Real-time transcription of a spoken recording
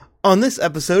On this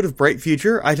episode of Bright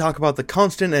Future, I talk about the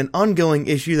constant and ongoing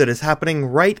issue that is happening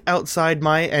right outside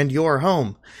my and your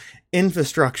home: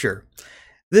 infrastructure.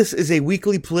 This is a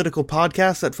weekly political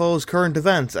podcast that follows current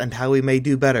events and how we may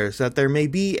do better so that there may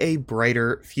be a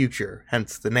brighter future,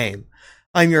 hence the name.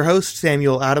 I'm your host,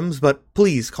 Samuel Adams, but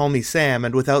please call me Sam,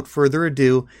 and without further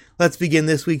ado, let's begin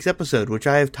this week's episode, which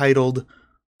I have titled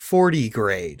 40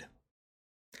 Grade.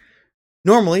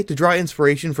 Normally, to draw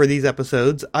inspiration for these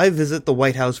episodes, I visit the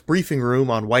White House briefing room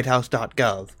on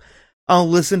whitehouse.gov. I'll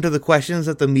listen to the questions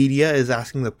that the media is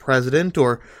asking the president,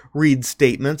 or read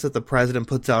statements that the president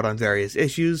puts out on various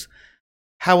issues.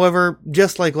 However,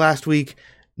 just like last week,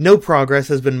 no progress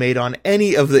has been made on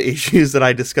any of the issues that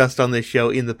I discussed on this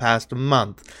show in the past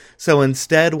month. So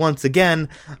instead, once again,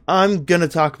 I'm gonna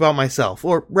talk about myself,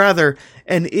 or rather,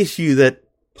 an issue that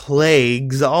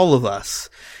plagues all of us: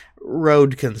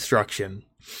 road construction.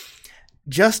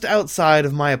 Just outside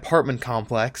of my apartment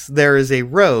complex, there is a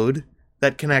road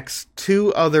that connects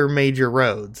two other major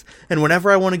roads, and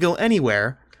whenever I want to go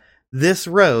anywhere, this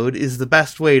road is the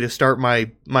best way to start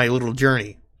my little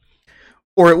journey.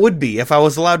 Or it would be if I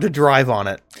was allowed to drive on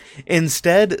it.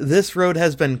 Instead, this road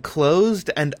has been closed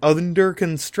and under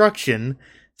construction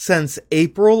since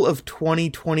April of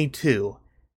 2022.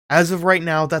 As of right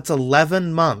now, that's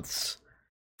 11 months.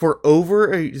 As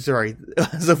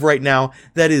of right now,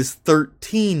 that is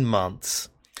 13 months.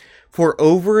 For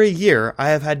over a year, I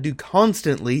have had to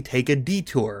constantly take a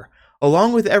detour,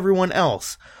 along with everyone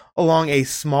else, along a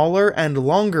smaller and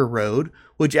longer road,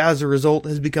 which as a result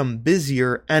has become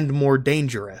busier and more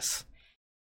dangerous.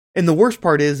 And the worst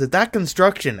part is that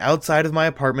construction outside of my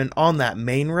apartment on that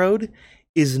main road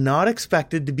is not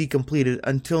expected to be completed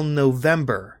until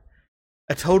November.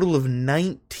 A total of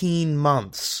 19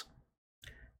 months.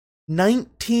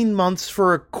 19 months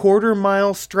for a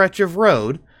quarter-mile stretch of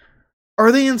road?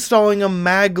 Are they installing a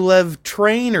maglev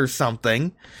train or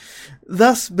something?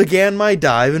 Thus began my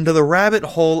dive into the rabbit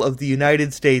hole of the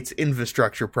United States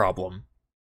infrastructure problem.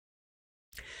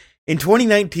 In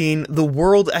 2019, the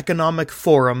World Economic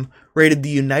Forum rated the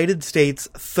United States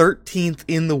 13th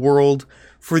in the world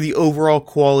for the overall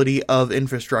quality of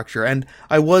infrastructure, and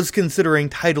I was considering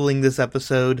titling this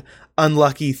episode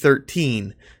Unlucky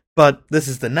 13, but this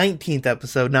is the 19th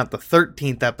episode, not the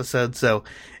 13th episode, so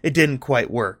it didn't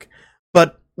quite work.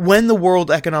 But when the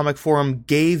World Economic Forum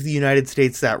gave the United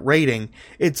States that rating,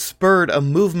 it spurred a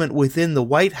movement within the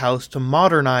White House to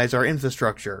modernize our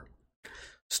infrastructure,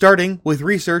 starting with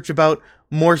research about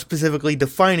more specifically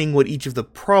defining what each of the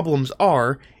problems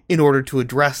are in order to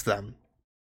address them.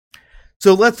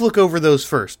 So let's look over those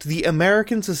first. The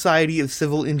American Society of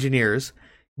Civil Engineers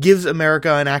gives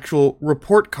America an actual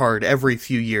report card every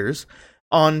few years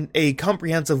on a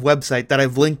comprehensive website that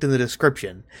I've linked in the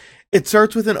description. It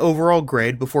starts with an overall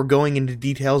grade before going into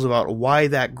details about why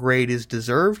that grade is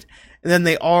deserved, and then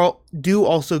they all do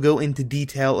also go into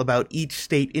detail about each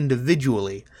state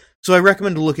individually, so I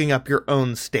recommend looking up your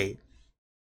own state.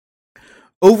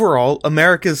 Overall,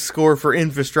 America's score for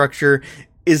infrastructure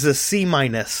is a C-.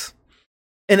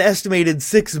 An estimated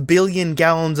 6 billion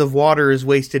gallons of water is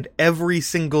wasted every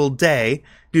single day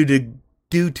due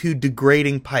to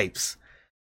degrading pipes.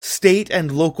 State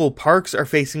and local parks are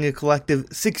facing a collective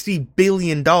 $60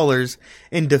 billion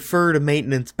in deferred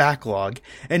maintenance backlog,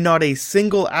 and not a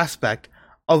single aspect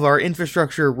of our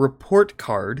infrastructure report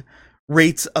card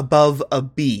rates above a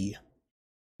B.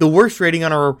 The worst rating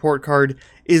on our report card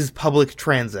is public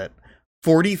transit.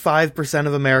 45%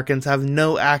 of Americans have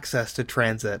no access to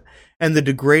transit, and the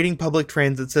degrading public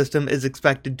transit system is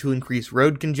expected to increase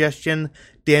road congestion,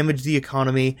 damage the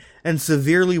economy, and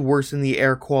severely worsen the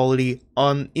air quality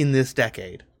in this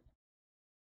decade.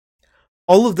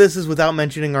 All of this is without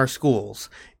mentioning our schools.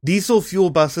 Diesel fuel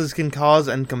buses can cause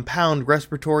and compound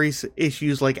respiratory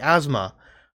issues like asthma.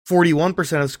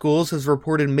 41% of schools has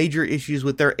reported major issues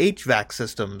with their HVAC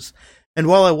systems. And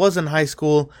while I was in high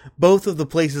school, both of the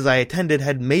places I attended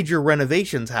had major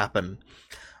renovations happen.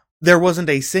 There wasn't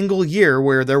a single year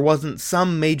where there wasn't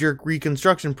some major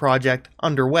reconstruction project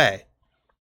underway.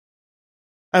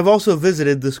 I've also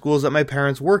visited the schools that my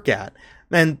parents work at,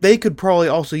 and they could probably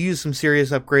also use some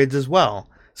serious upgrades as well.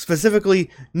 Specifically,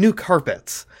 new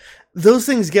carpets. Those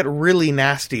things get really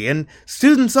nasty, and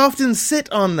students often sit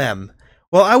on them.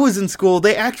 While I was in school,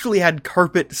 they actually had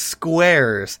carpet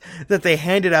squares that they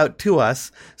handed out to us,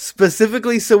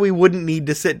 specifically so we wouldn't need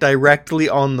to sit directly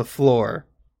on the floor.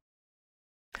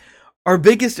 Our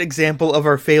biggest example of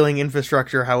our failing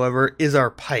infrastructure, however, is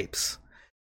our pipes.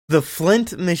 The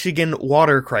Flint, Michigan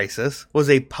water crisis was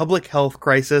a public health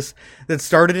crisis that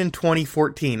started in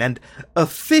 2014 and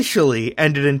officially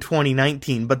ended in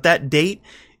 2019, but that date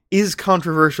is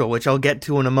controversial, which I'll get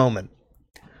to in a moment.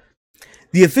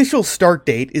 The official start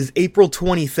date is April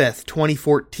 25th,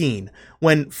 2014,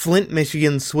 when Flint,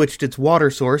 Michigan switched its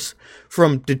water source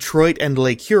from Detroit and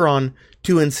Lake Huron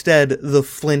to instead the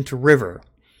Flint River.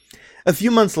 A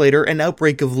few months later, an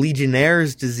outbreak of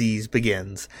Legionnaire's disease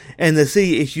begins, and the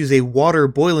city issues a water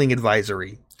boiling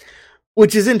advisory.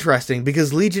 Which is interesting,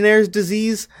 because Legionnaire's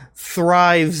disease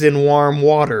thrives in warm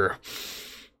water.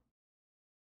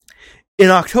 In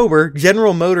October,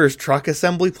 General Motors' truck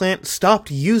assembly plant stopped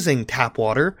using tap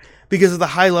water because of the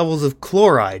high levels of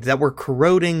chloride that were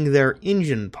corroding their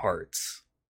engine parts.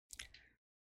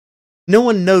 No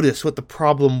one noticed what the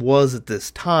problem was at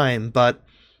this time, but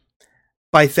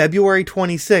by February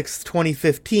 26,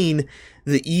 2015,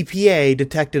 the EPA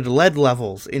detected lead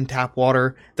levels in tap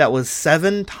water that was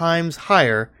 7 times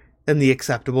higher than the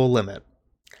acceptable limit.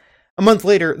 A month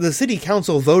later, the city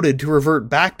council voted to revert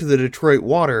back to the Detroit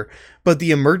water, but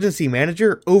the emergency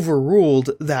manager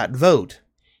overruled that vote.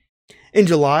 In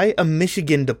July, a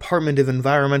Michigan Department of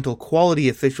Environmental Quality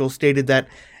official stated that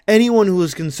anyone who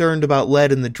is concerned about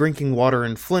lead in the drinking water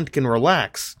in Flint can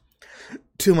relax.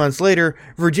 2 months later,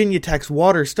 Virginia Tech's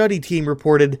water study team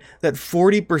reported that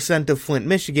 40% of Flint,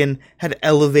 Michigan had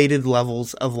elevated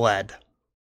levels of lead.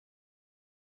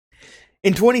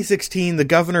 In 2016, the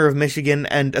governor of Michigan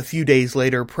and a few days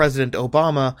later, President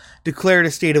Obama declared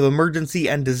a state of emergency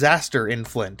and disaster in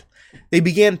Flint. They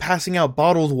began passing out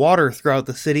bottled water throughout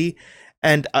the city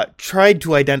and tried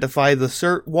to identify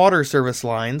the water service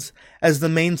lines as the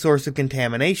main source of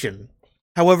contamination.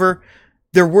 However,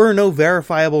 there were no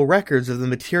verifiable records of the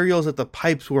materials that the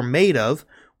pipes were made of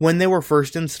when they were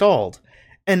first installed,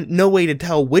 and no way to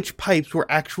tell which pipes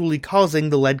were actually causing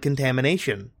the lead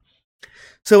contamination.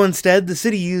 So instead, the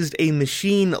city used a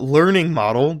machine learning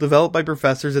model developed by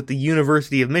professors at the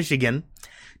University of Michigan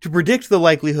to predict the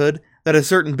likelihood that a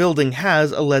certain building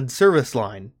has a lead service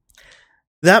line.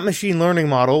 That machine learning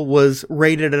model was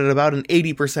rated at about an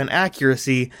 80%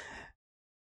 accuracy,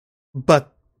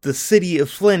 but the city of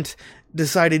Flint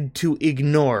decided to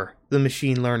ignore the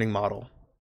machine learning model.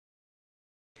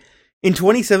 In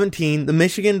 2017, the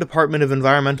Michigan Department of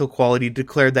Environmental Quality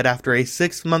declared that after a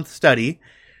 6-month study,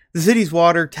 the city's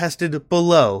water tested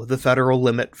below the federal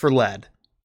limit for lead.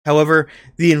 However,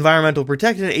 the Environmental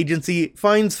Protection Agency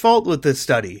finds fault with this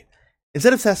study.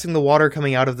 Instead of testing the water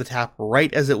coming out of the tap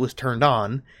right as it was turned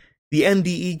on, the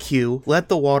MDEQ let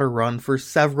the water run for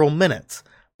several minutes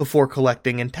before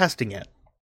collecting and testing it.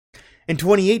 In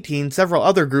 2018, several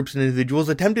other groups and individuals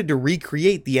attempted to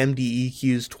recreate the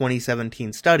MDEQ's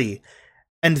 2017 study,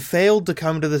 and failed to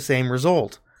come to the same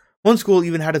result. One school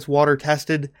even had its water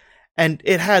tested, and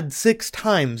it had 6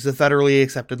 times the federally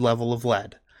accepted level of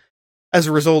lead. As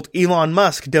a result, Elon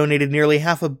Musk donated nearly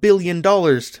 $500 million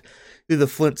to the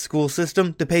Flint school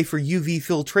system to pay for UV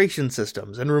filtration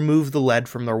systems and remove the lead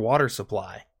from their water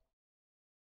supply.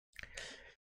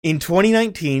 In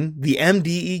 2019, the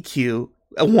MDEQ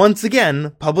once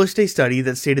again published a study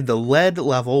that stated the lead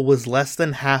level was less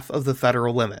than half of the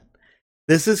federal limit.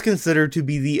 This is considered to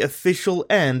be the official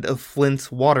end of Flint's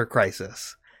water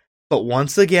crisis. But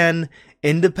once again,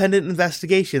 independent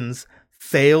investigations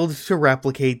failed to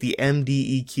replicate the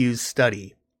MDEQ's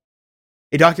study.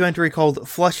 A documentary called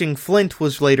Flushing Flint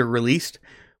was later released,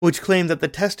 which claimed that the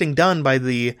testing done by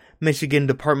the Michigan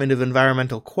Department of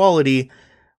Environmental Quality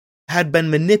had been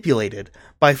manipulated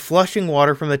by flushing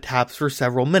water from the taps for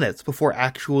several minutes before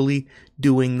actually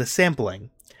doing the sampling,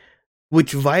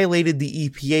 which violated the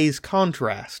EPA's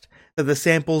contrast that the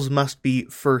samples must be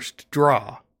first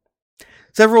draw.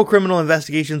 Several criminal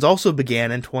investigations also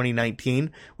began in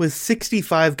 2019, with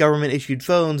 65 government-issued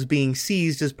phones being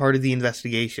seized as part of the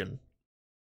investigation.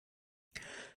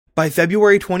 By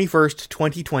February 21st,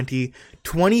 2020,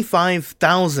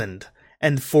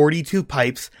 25,042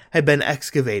 pipes had been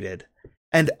excavated,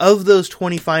 and of those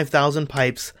 25,000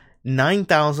 pipes,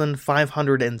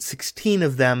 9,516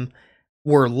 of them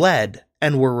were lead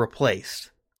and were replaced.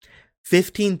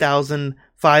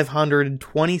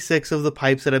 15,526 of the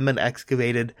pipes that had been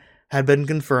excavated had been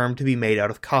confirmed to be made out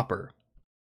of copper.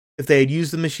 If they had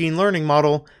used the machine learning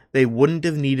model, they wouldn't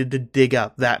have needed to dig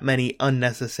up that many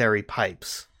unnecessary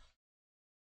pipes.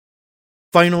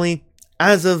 Finally,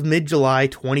 as of mid-July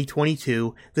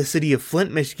 2022, the city of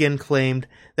Flint, Michigan claimed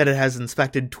that it has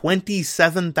inspected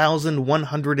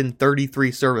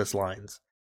 27,133 service lines,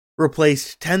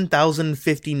 replaced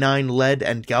 10,059 lead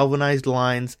and galvanized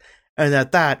lines, and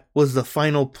that was the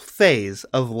final phase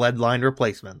of lead line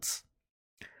replacements.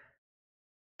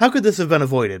 How could this have been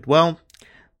avoided? Well,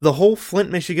 the whole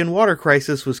Flint, Michigan water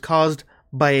crisis was caused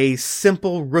by a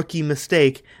simple rookie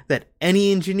mistake that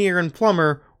any engineer and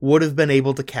plumber would have been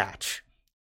able to catch.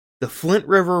 The Flint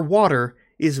River water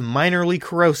is minorly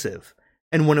corrosive,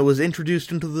 and when it was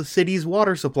introduced into the city's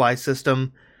water supply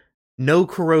system, no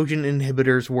corrosion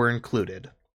inhibitors were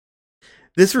included.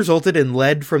 This resulted in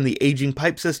lead from the aging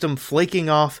pipe system flaking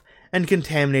off and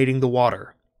contaminating the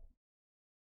water.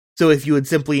 So if you had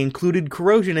simply included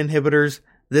corrosion inhibitors,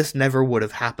 this never would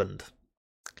have happened.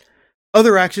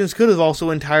 Other actions could have also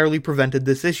entirely prevented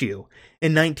this issue.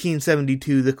 In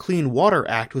 1972, the Clean Water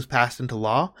Act was passed into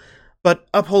law, but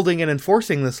upholding and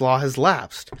enforcing this law has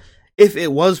lapsed. If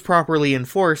it was properly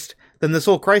enforced, then this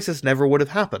whole crisis never would have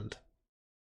happened.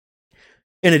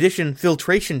 In addition,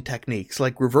 filtration techniques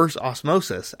like reverse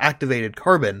osmosis, activated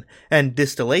carbon, and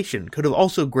distillation could have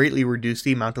also greatly reduced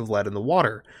the amount of lead in the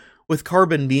water, with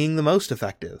carbon being the most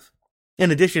effective. In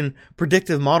addition,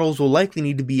 predictive models will likely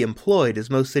need to be employed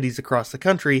as most cities across the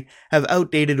country have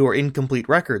outdated or incomplete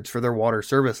records for their water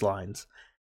service lines.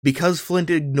 Because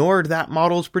Flint ignored that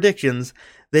model's predictions,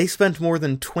 they spent more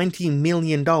than $20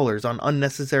 million on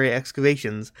unnecessary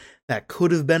excavations that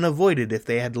could have been avoided if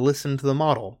they had listened to the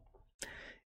model.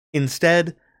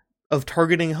 Instead of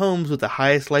targeting homes with the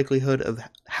highest likelihood of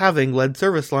having lead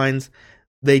service lines,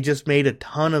 they just made a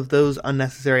ton of those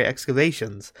unnecessary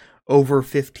excavations, over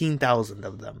 15,000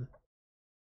 of them.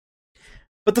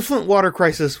 But the Flint water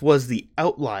crisis was the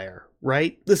outlier,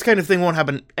 right? This kind of thing won't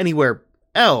happen anywhere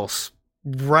else,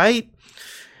 right?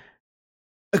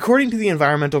 According to the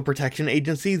Environmental Protection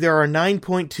Agency, there are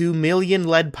 9.2 million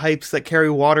lead pipes that carry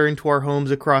water into our homes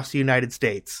across the United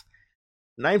States.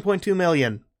 9.2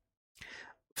 million.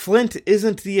 Flint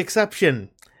isn't the exception.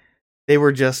 They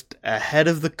were just ahead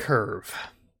of the curve.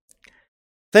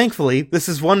 Thankfully, this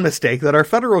is one mistake that our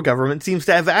federal government seems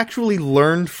to have actually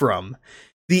learned from.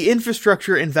 The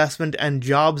Infrastructure Investment and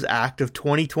Jobs Act of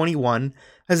 2021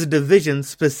 has a division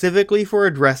specifically for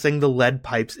addressing the lead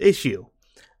pipes issue.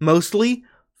 Mostly,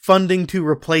 funding to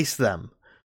replace them,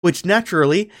 which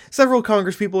naturally, several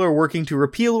congresspeople are working to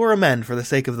repeal or amend for the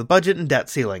sake of the budget and debt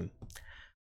ceiling.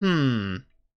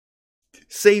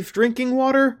 Safe drinking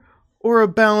water or a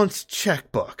balanced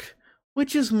checkbook?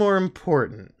 Which is more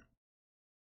important?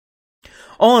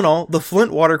 All in all, the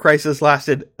Flint water crisis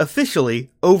lasted, officially,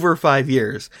 over 5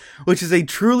 years, which is a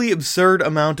truly absurd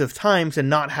amount of time to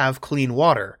not have clean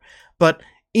water. But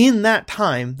in that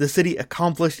time, the city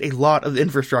accomplished a lot of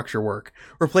infrastructure work,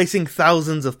 replacing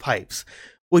thousands of pipes,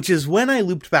 which is when I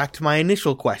looped back to my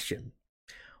initial question.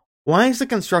 Why is the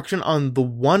construction on the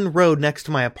one road next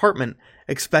to my apartment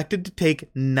expected to take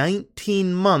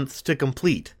 19 months to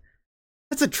complete?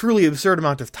 That's a truly absurd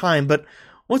amount of time, but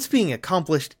what's being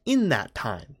accomplished in that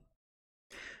time?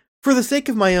 For the sake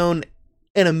of my own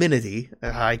anonymity,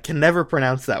 I can never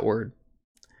pronounce that word.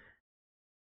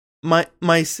 For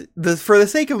the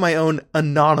sake of my own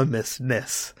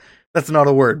anonymousness, that's not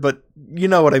a word, but you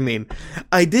know what I mean.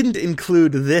 I didn't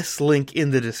include this link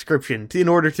in the description in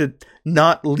order to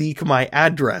not leak my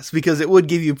address, because it would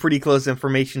give you pretty close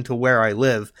information to where I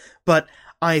live, but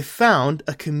I found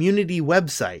a community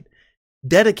website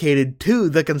dedicated to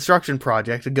the construction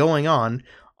project going on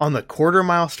the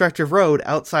quarter-mile stretch of road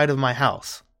outside of my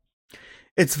house.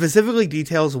 It specifically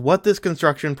details what this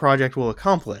construction project will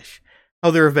accomplish,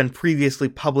 how there have been previously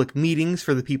public meetings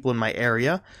for the people in my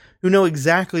area, who know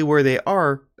exactly where they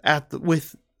are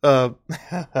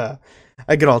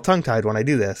I get all tongue-tied when I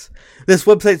do this. This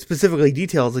website specifically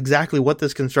details exactly what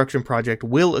this construction project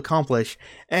will accomplish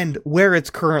and where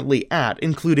it's currently at,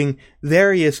 including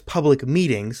various public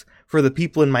meetings for the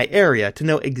people in my area to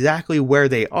know exactly where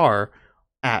they are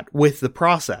at with the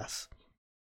process.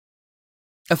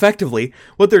 Effectively,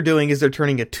 what they're doing is they're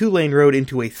turning a 2-lane road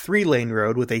into a 3-lane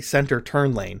road with a center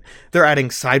turn lane. They're adding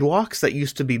sidewalks that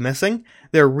used to be missing.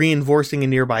 They're reinforcing a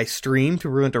nearby stream to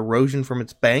prevent erosion from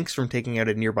its banks from taking out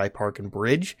a nearby park and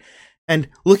bridge. And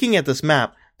looking at this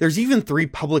map, there's even 3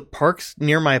 public parks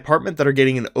near my apartment that are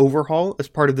getting an overhaul as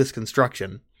part of this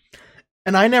construction.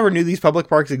 And I never knew these public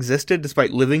parks existed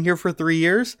despite living here for 3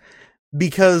 years,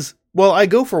 because, well, I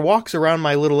go for walks around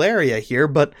my little area here,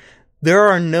 but there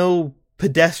are no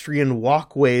pedestrian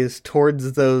walkways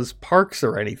towards those parks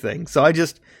or anything, so I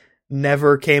just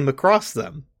never came across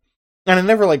them. And I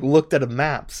never, looked at a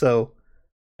map, so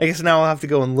I guess now I'll have to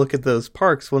go and look at those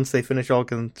parks once they finish all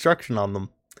construction on them.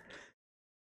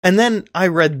 And then I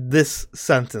read this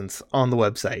sentence on the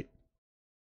website.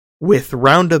 With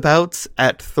roundabouts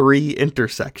at 3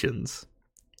 intersections.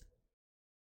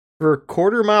 For a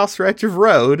quarter-mile stretch of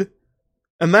road,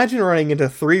 imagine running into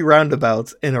 3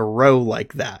 roundabouts in a row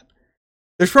like that.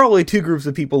 There's probably 2 groups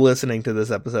of people listening to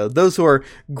this episode. Those who are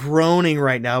groaning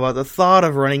right now about the thought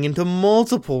of running into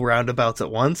multiple roundabouts at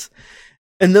once.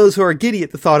 And those who are giddy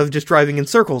at the thought of just driving in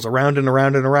circles around and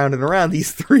around and around and around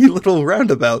these 3 little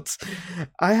roundabouts.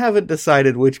 I haven't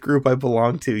decided which group I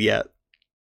belong to yet.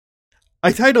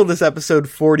 I titled this episode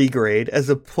 40 grade as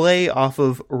a play off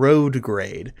of road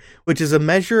grade, which is a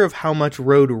measure of how much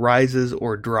road rises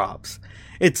or drops.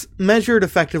 It's measured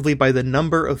effectively by the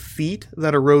number of feet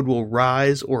that a road will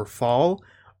rise or fall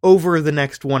over the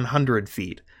next 100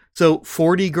 feet. So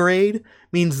 40 grade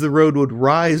means the road would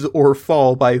rise or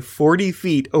fall by 40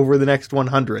 feet over the next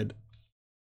 100.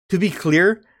 To be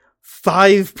clear,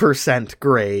 5%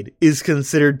 grade is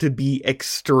considered to be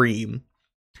extreme.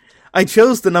 I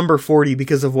chose the number 40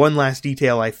 because of one last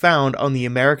detail I found on the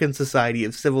American Society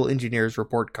of Civil Engineers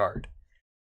report card.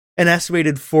 An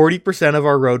estimated 40% of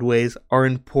our roadways are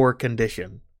in poor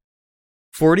condition.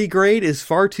 40 grade is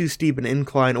far too steep an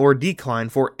incline or decline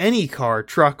for any car,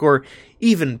 truck, or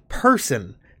even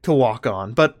person to walk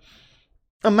on, but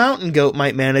a mountain goat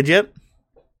might manage it.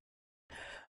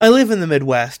 I live in the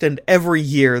Midwest, and every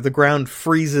year the ground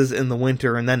freezes in the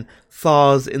winter and then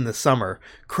thaws in the summer.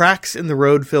 Cracks in the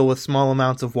road fill with small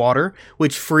amounts of water,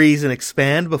 which freeze and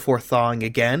expand before thawing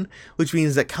again, which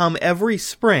means that come every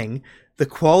spring, the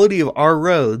quality of our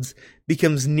roads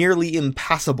becomes nearly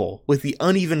impassable with the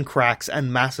uneven cracks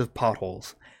and massive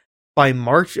potholes. By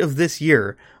March of this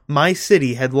year, my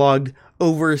city had logged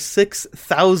over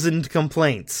 6,000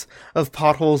 complaints of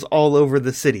potholes all over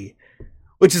the city,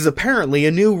 which is apparently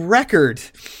a new record.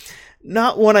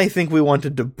 Not one I think we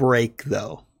wanted to break,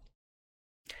 though.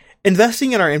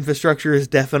 Investing in our infrastructure is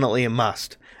definitely a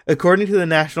must. According to the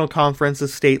National Conference of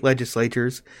State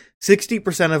Legislatures,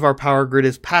 60% of our power grid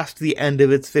is past the end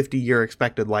of its 50-year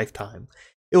expected lifetime.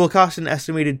 It will cost an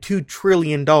estimated $2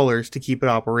 trillion to keep it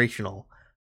operational.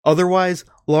 Otherwise,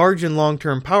 large and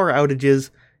long-term power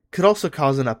outages could also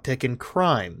cause an uptick in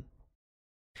crime.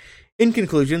 In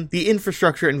conclusion, the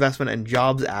Infrastructure Investment and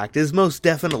Jobs Act is most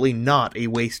definitely not a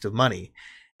waste of money.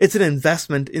 It's an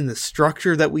investment in the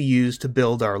structure that we use to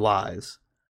build our lives.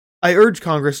 I urge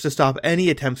Congress to stop any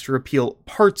attempts to repeal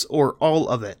parts or all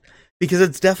of it, because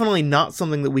it's definitely not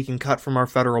something that we can cut from our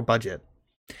federal budget.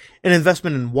 An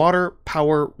investment in water,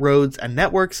 power, roads, and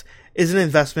networks is an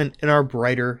investment in our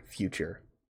brighter future.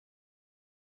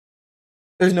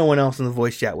 There's no one else in the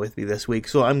voice chat with me this week,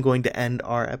 so I'm going to end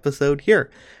our episode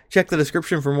here. Check the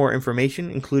description for more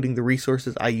information, including the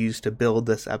resources I used to build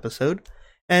this episode,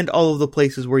 and all of the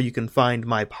places where you can find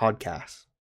my podcasts.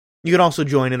 You can also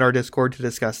join in our Discord to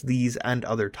discuss these and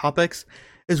other topics,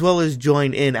 as well as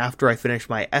join in after I finish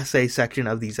my essay section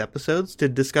of these episodes to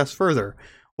discuss further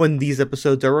when these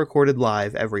episodes are recorded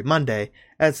live every Monday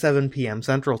at 7 p.m.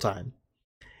 Central Time.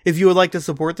 If you would like to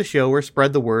support the show or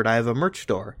spread the word, I have a merch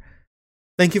store.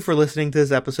 Thank you for listening to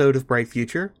this episode of Bright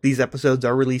Future. These episodes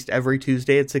are released every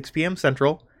Tuesday at 6 p.m.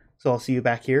 Central, so I'll see you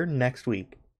back here next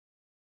week.